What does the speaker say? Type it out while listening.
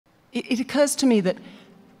it occurs to me that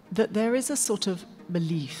there is a sort of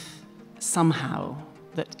belief somehow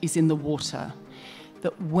that is in the water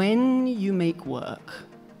that when you make work,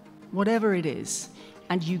 whatever it is,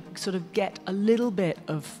 and you sort of get a little bit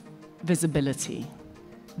of visibility,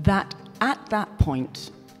 that at that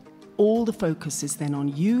point, all the focus is then on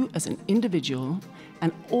you as an individual,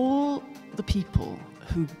 and all the people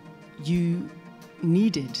who you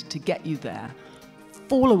needed to get you there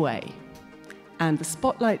fall away, and the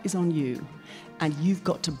spotlight is on you, and you've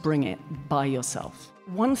got to bring it by yourself.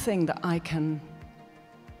 One thing that I can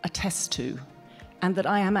attest to, and that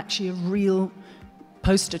I am actually a real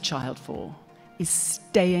poster child for, is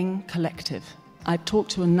staying collective. I've talked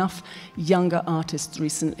to enough younger artists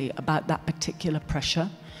recently about that particular pressure,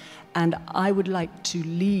 and I would like to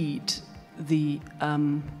lead the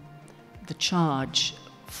charge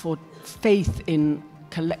for faith in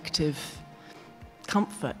collective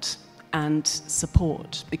comfort and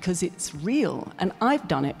support, because it's real. And I've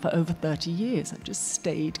done it for over 30 years. I've just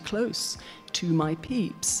stayed close to my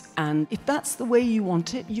peeps. And if that's the way you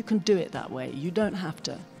want it, you can do it that way. You don't have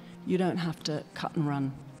to cut and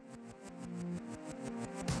run.